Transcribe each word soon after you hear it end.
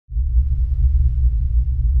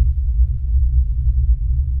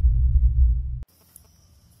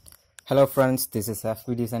Hello friends, this is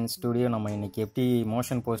FB Design Studio. நம்ம இன்னைக்கு எப்படி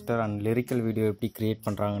motion poster and lyrical video எப்படி கிரியேட்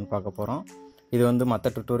பண்ணுறாங்கன்னு பார்க்க போகிறோம். இது வந்து மற்ற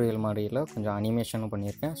டுட்டோரியல் மாதிரியில் கொஞ்சம் அனிமேஷனும்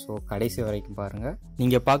பண்ணியிருக்கேன். ஸோ கடைசி வரைக்கும் பாருங்கள்.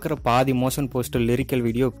 நீங்கள் பார்க்குற பாதி மோஷன் போஸ்டர் லிரிக்கல்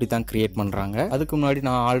வீடியோ இப்படி தான் கிரியேட் பண்ணுறாங்க. அதுக்கு முன்னாடி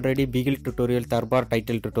நான் already Bigil tutorial, Darbar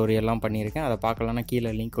title டுட்டோரியல்லாம் பண்ணியிருக்கேன். அதை பார்க்கலன்னா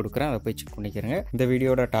கீழே லிங்க் கொடுக்குறேன், அதை போய் செக் பண்ணிக்கிறேங்க. இந்த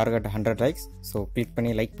வீடியோட டார்கெட் 100 லைக்ஸ். ஸோ கிளிக்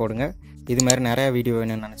பண்ணி லைக் போடுங்க. இது மாதிரி நிறையா வீடியோ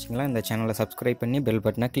வேணும்னு நினச்சிங்களா இந்த சேனலை சப்ஸ்கிரைப் பண்ணி பெல்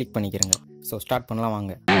பட்டனை கிளிக் பண்ணிக்கிறேங்க. ஸோ ஸ்டார்ட் பண்ணலாம்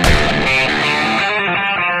வாங்க.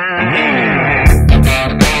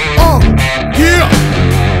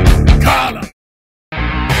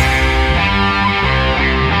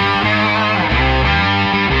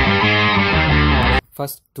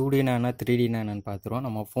 ஃபஸ்ட் 2Dனா 3Dனா என்னன்னு பார்த்துருவோம்.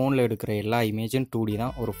 நம்ம ஃபோனில் எடுக்கிற எல்லா இமேஜும் 2D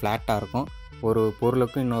தான். ஒரு ஃப்ளாட்டாக இருக்கும். ஒரு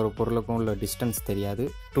பொருளுக்கும் இன்னொரு பொருளுக்கும் உள்ள டிஸ்டன்ஸ் தெரியாது.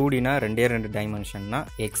 2Dனா 2 டைமென்ஷன்னா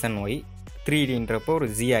எக்ஸ் அண்ட் ஒய். 3Dன்றப்போ ஒரு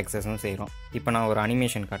Z ஆக்சஸும் செய்கிறோம். இப்போ நான் ஒரு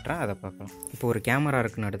அனிமேஷன் காட்டுறேன், அதை பார்க்கலாம். இப்போ ஒரு கேமரா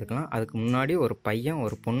இருக்குன்னு எடுத்துக்கலாம். அதுக்கு முன்னாடி ஒரு பையன்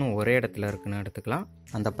ஒரு பொண்ணு ஒரே இடத்துல இருக்குன்னு எடுத்துக்கலாம்.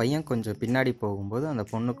 அந்த பையன் கொஞ்சம் பின்னாடி போகும்போது அந்த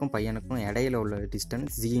பொண்ணுக்கும் பையனுக்கும் இடையில உள்ள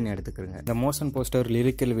டிஸ்டன்ஸ் Zன்னு எடுத்துக்கிறங்க. இந்த மோஷன் போஸ்டர்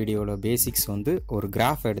லிரிக்கல் வீடியோட பேசிக்ஸ் வந்து ஒரு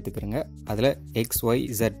கிராஃப் எடுத்துக்கிறங்க. அதில்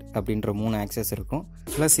XYZ அப்படின்ற 3 ஆக்சஸ் இருக்கும்.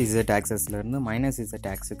 +Z ஆக்சஸ்லேருந்து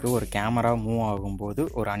 -Z ஆக்ஸுக்கு ஒரு கேமரா மூவ் ஆகும்போது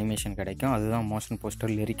ஒரு அனிமேஷன் கிடைக்கும். அதுதான் மோஷன்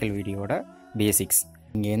போஸ்டர் லிரிக்கல் வீடியோட பேசிக்ஸ்.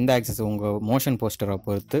 நீங்கள் எந்த ஆக்சஸ் உங்கள் மோஷன் போஸ்டரை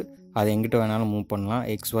பொறுத்து அதை எங்கிட்ட வேணாலும் மூவ் பண்ணலாம்.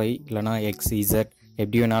 XY இல்லைனா XZ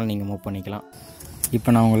எப்படி வேணாலும் நீங்கள் மூவ் பண்ணிக்கலாம். இப்போ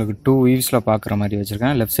நான் உங்களுக்கு 2 வியூஸில் பார்க்குற மாதிரி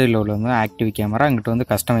வச்சுருக்கேன். லெஃப்ட் சைடில் உள்ள வந்து ஆக்டிவ் கேமரா, இங்கிட்ட வந்து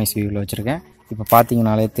கஸ்டமைஸ் வியூவில் வச்சுருக்கேன். இப்போ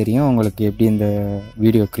பார்த்தீங்கனாலே தெரியும் உங்களுக்கு எப்படி இந்த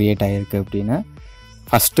வீடியோ க்ரியேட் ஆகிருக்கு அப்படின்னு.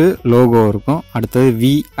 ஃபஸ்ட்டு லோகோ இருக்கும், அடுத்தது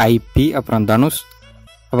VIP, அப்புறம் தனுஷ்,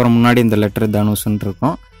 அப்புறம் முன்னாடி இந்த லெட்டர் தனுஷ்ன்னு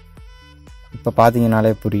இருக்கும். இப்போ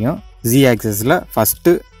பார்த்தீங்கனாலே புரியும். Z ஆக்சஸில்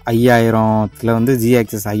ஃபஸ்ட்டு 5000 வந்து Z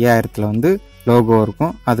ஆக்சஸ் 5000 வந்து லோகோ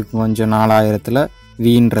இருக்கும். அதுக்கு கொஞ்சம் 4000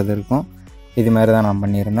 Vன்றது இருக்கும். இது மாதிரி தான் நான்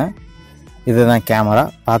பண்ணியிருந்தேன். இதுதான் கேமரா,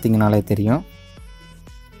 பார்த்தீங்கனாலே தெரியும்.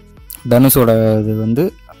 தனுஷோட இது வந்து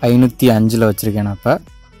 505 வச்சுருக்கேன் நான்.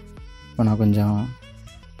 இப்போ நான் கொஞ்சம்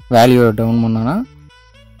வேல்யூ டவுன் பண்ணேன்னா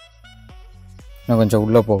இன்னும் கொஞ்சம்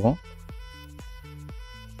உள்ளே போகும்.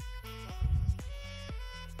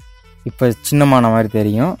 இப்போ சின்னமான மாதிரி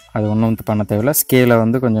தெரியும். அது ஒன்றும் பண்ண தேவையில்லை. ஸ்கேலை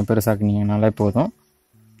வந்து கொஞ்சம் பெருசாக்குனீங்கனாலே போதும்.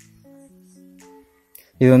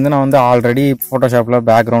 இது வந்து நான் வந்து ஆல்ரெடி ஃபோட்டோஷாப்பில்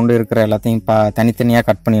பேக்ரவுண்டு இருக்கிற எல்லாத்தையும் தனித்தனியாக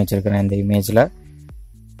கட் பண்ணி வச்சுருக்கிறேன் இந்த இமேஜில்.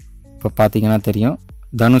 இப்போ பார்த்தீங்கன்னா தெரியும்.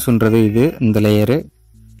 தனுஷுன்றது இது, இந்த லேயரு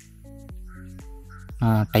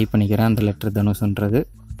நான் டைப் பண்ணிக்கிறேன். அந்த லெட்டர் தனுஷுன்றது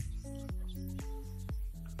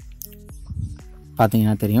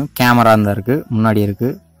பார்த்தீங்கன்னா தெரியும். கேமரா அந்த இருக்குது, முன்னாடி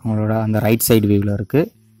இருக்குது, உங்களோட அந்த ரைட் சைடு வியூவில் இருக்குது.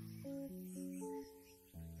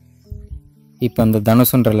 இப்போ இந்த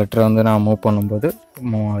தனுஷுன்ற லெட்டரை வந்து நான் மூவ் பண்ணும்போது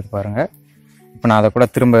மூவ் ஆகுது பாருங்கள். இப்போ நான் அதை கூட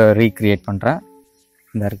திரும்ப ரீக்ரியேட் பண்ணுறேன்.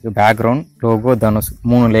 இந்த இருக்குது பேக்ரவுண்ட், லோகோ, தனுஷ்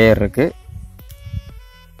 3 லேயர் இருக்குது.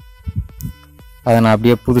 அதை நான்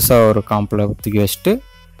அப்படியே புதுசாக ஒரு காம்பில் தூக்கி வச்சுட்டு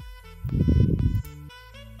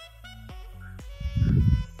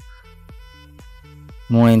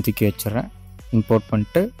மூணையும் தூக்கி வச்சிடறேன். இம்போர்ட்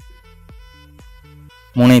பண்ணிட்டு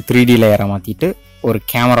 3 3D லேயரை மாற்றிட்டு ஒரு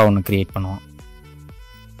கேமரா ஒன்று க்ரியேட் பண்ணுவோம்.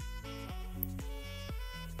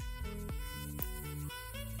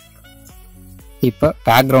 இப்போ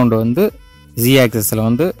பேக்ரவுண்டு வந்து Z ஆக்சஸில்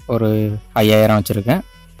வந்து ஒரு 5000 வச்சுருக்கேன்.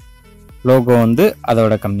 லோகோ வந்து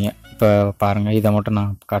அதோட கம்மியாக. இப்போ பாருங்கள், இதை மட்டும்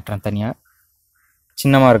நான் காட்டுறேன் தனியாக.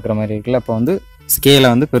 சின்னமாக இருக்கிற மாதிரி இருக்குல்ல. இப்போ வந்து ஸ்கேலை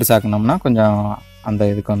வந்து பெருசாக்கணும்னா கொஞ்சம் அந்த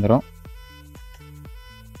இதுக்கு வந்துடும்.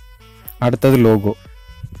 அடுத்தது லோகோ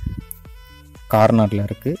கார்னரில்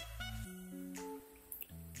இருக்குது,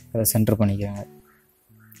 அதை சென்டர் பண்ணிக்கிறாங்க.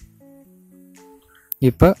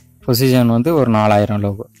 இப்போ பொசிஷன் வந்து ஒரு 4000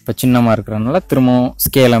 லோகோ. இப்போ சின்னமாக இருக்கிறதுனால திரும்பவும்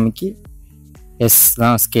ஸ்கேல் அமைக்கி S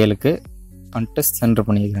தான் ஸ்கேலுக்கு வந்துட்டு சென்டர்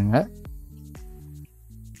பண்ணிக்கிறேங்க.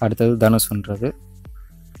 அடுத்தது தனுஷ்ன்றது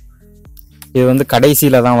இது வந்து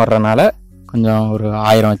கடைசியில் தான் வர்றதுனால கொஞ்சம் ஒரு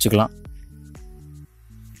 1000 வச்சுக்கலாம்.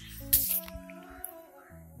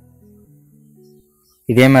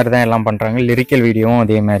 இதே மாதிரி தான் எல்லாம் பண்ணுறாங்க. லிரிக்கல் வீடியோவும்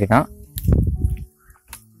அதே மாதிரி தான்.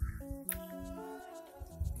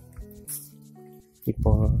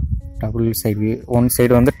 இப்போது double side view, one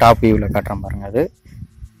side வந்து டாப் வியூவில் காட்டுறேன் பாருங்கள். அது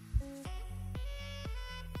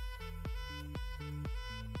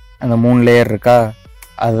அந்த 3 லேயர் இருக்கா,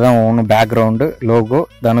 அதுதான் ஒன்று பேக்ரவுண்டு, லோகோ,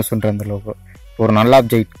 தனுஷுன்ற அந்த லோகோ. ஒரு நல்ல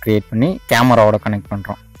ஆப்ஜெக்ட் க்ரியேட் பண்ணி கேமராவோட கனெக்ட்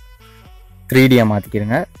பண்ணுறோம். 3Dயை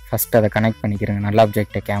மாற்றிக்கிறங்க. ஃபஸ்ட்டு அதை கனெக்ட் பண்ணிக்கிறேங்க நல்ல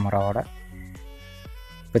ஆப்ஜெக்டை கேமராவோட.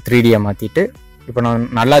 இப்போ 3Dயை மாற்றிட்டு இப்போ நான்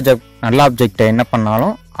நல்ல ஆப்ஜெக்டை என்ன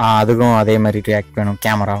பண்ணாலும் அதுக்கும் அதே மாதிரி ரியாக்ட் வேணும்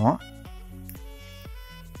கேமராவும்.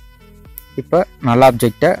 இப்போ நல்ல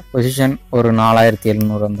ஆப்ஜெக்டை பொசிஷன் ஒரு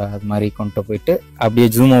 4700 அந்த அது மாதிரி கொண்டு போயிட்டு அப்படியே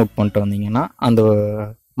ஜூம் அவுட் பண்ணிட்டு வந்தீங்கன்னா அந்த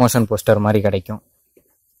மோஷன் போஸ்டர் மாதிரி கிடைக்கும்.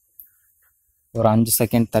 ஒரு 5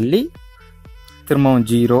 செகண்ட் தள்ளி திரும்பவும்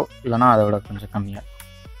 0 இல்லைனா அதை விட கொஞ்சம் கம்மியாக.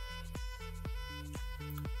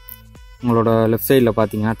 உங்களோட லெஃப்ட் சைடில்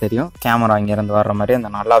பார்த்தீங்கன்னா தெரியும் கேமரா இங்கேருந்து வர்ற மாதிரி அந்த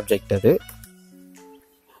நல்ல ஆப்ஜெக்ட் அது.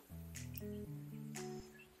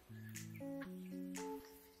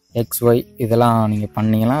 XY இதெல்லாம் நீங்கள்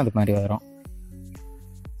பண்ணிங்கன்னா அது மாதிரி வரும்.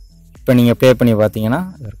 இப்போ நீங்கள் ப்ளே பண்ணி பார்த்தீங்கன்னா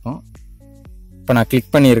இருக்கும். இப்போ நான்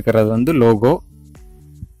கிளிக் பண்ணியிருக்கிறது வந்து லோகோ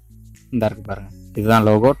இந்த இருக்குது பாருங்கள், இதுதான்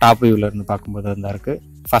லோகோ. டாப் வியூவில் இருந்து பார்க்கும்போது இருந்தால் இருக்குது.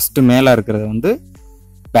 ஃபஸ்ட்டு மேலே இருக்கிறது வந்து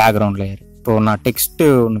பேக்ரவுண்ட் லேயர். இப்போது நான் டெக்ஸ்ட்டு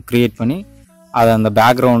ஒன்று க்ரியேட் பண்ணி அதை அந்த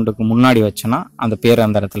பேக்ரவுண்டுக்கு முன்னாடி வச்சேன்னா அந்த பேர்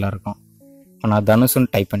அந்த இடத்துல இருக்கும். இப்போ நான்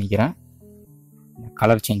தனுஷுன்னு டைப் பண்ணிக்கிறேன்,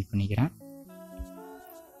 கலர் சேஞ்ச் பண்ணிக்கிறேன்.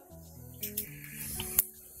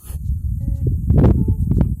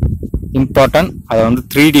 இம்பார்ட்டன்ட் அதை வந்து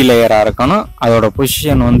 3D லேயராக இருக்கணும். அதோட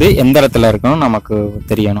பொசிஷன் வந்து எந்த இடத்துல இருக்கணும் நமக்கு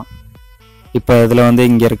தெரியணும். இப்போ இதில் வந்து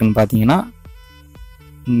இங்கே இருக்குன்னு பார்த்தீங்கன்னா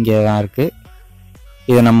இங்கே தான் இருக்குது.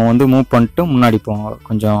 இதை நம்ம வந்து மூவ் பண்ணிட்டு முன்னாடி போவோம்,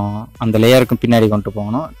 கொஞ்சம் அந்த லேயருக்கும் பின்னாடி கொண்டு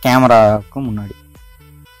போகணும். கேமராவுக்கும் முன்னாடி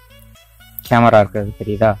கேமரா இருக்கிறது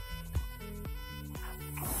தெரியுதா,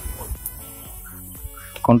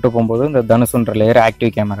 கொண்டு போகும்போது இந்த தனுஷுன்ற லேயர்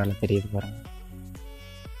ஆக்டிவ் கேமராவில் தெரியுது பாருங்க.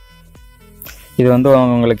 இது வந்து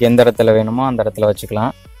உங்களுக்கு எந்த இடத்துல வேணுமோ அந்த இடத்துல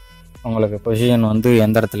வச்சுக்கலாம். உங்களுக்கு பொசிஷன் வந்து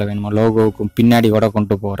எந்த இடத்துல வேணுமோ லோகோவுக்கும் பின்னாடி கூட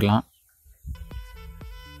கொண்டு போகலாம்.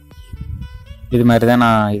 இது மாதிரி தான்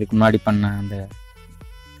நான் இதுக்கு முன்னாடி பண்ண அந்த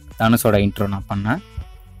தனுஷோட இன்ட்ரோ நான் பண்ணேன்.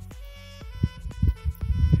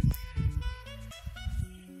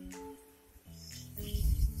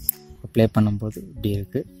 ப்ளே பண்ணும்போது இப்படி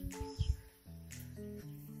இருக்குது.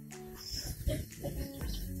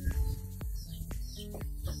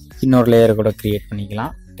 இன்னொரு லேயர் கூட க்ரியேட்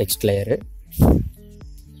பண்ணிக்கலாம், டெக்ஸ்ட் லேயரு.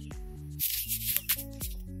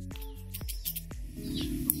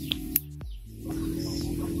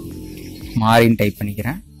 மாரின் டைப்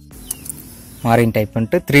பண்ணிக்கிறேன். மாரின் டைப்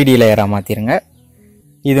பண்ணிட்டு 3D லேயராக மாற்றிடுங்க.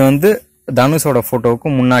 இது வந்து தனுஷோட ஃபோட்டோவுக்கு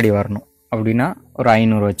முன்னாடி வரணும் அப்படின்னா ஒரு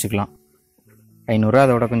 500 வச்சுக்கலாம். 500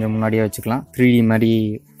 அதோட கொஞ்சம் முன்னாடியே வச்சுக்கலாம். 3D மாதிரி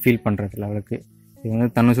ஃபீல் பண்ணுறதுல அவளுக்கு. இது வந்து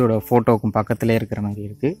தனுஷோட ஃபோட்டோவுக்கும் பக்கத்துலேயே இருக்கிற மாதிரி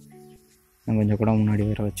இருக்குது. கொஞ்சம் கூட முன்னாடி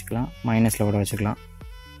வேறு வச்சுக்கலாம், மைனஸில் கூட வச்சுக்கலாம்.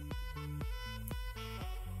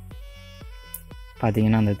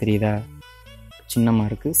 பார்த்தீங்கன்னா அந்த தெரியுதா சின்னமாக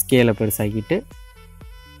இருக்குது. ஸ்கேலை பெருசாக்கிட்டு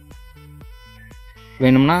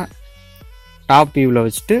வேணும்னா டாப் வியூவில்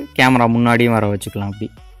வச்சுட்டு கேமரா முன்னாடியும் வர வச்சுக்கலாம். அப்படி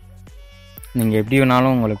நீங்கள் எப்படி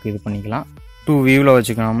வேணாலும் உங்களுக்கு இது பண்ணிக்கலாம். 2 வியூவில்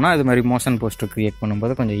வச்சுக்கணும்னா இது மாதிரி மோஷன் போஸ்டர் க்ரியேட்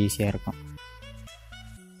பண்ணும்போது கொஞ்சம் ஈஸியாக இருக்கும்.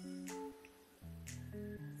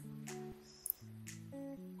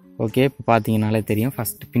 ஓகே, இப்போ பார்த்தீங்கனாலே தெரியும்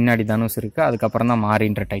ஃபஸ்ட்டு பின்னாடி தனுஷ் இருக்குது, அதுக்கப்புறம் தான்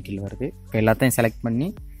மாரின்ற டைட்டில் வருது. இப்போ எல்லாத்தையும் செலக்ட் பண்ணி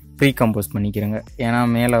ப்ரீ கம்போஸ் பண்ணிக்கிறேங்க. ஏன்னா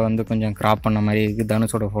மேலே வந்து கொஞ்சம் க்ராப் பண்ண மாதிரி இருக்குது,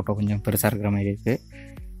 தனுஷோட ஃபோட்டோ கொஞ்சம் பெருசாக இருக்கிற மாதிரி இருக்குது.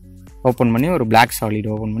 ஓப்பன் பண்ணி ஒரு பிளாக் சாலிட்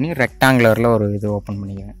ஓப்பன் பண்ணி ரெக்டாங்குலரில் ஒரு இது ஓப்பன்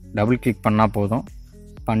பண்ணிக்கிறேன். டபுள் கிளிக் பண்ணால் போதும்.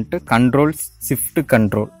 பண்ணிட்டு கண்ட்ரோல் ஷிஃப்ட்டு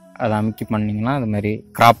கண்ட்ரோல் அதை அமைக்கி பண்ணிங்கன்னா அது மாதிரி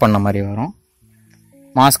க்ராப் பண்ண மாதிரி வரும்.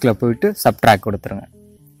 மாஸ்கில் போயிட்டு சப்ட்ராக் கொடுத்துருங்க,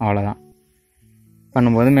 அவ்வளோதான்.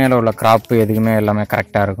 பண்ணும்போது மேலே உள்ள க்ராப்பு எதுக்குமே எல்லாமே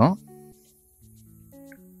கரெக்டாக இருக்கும்.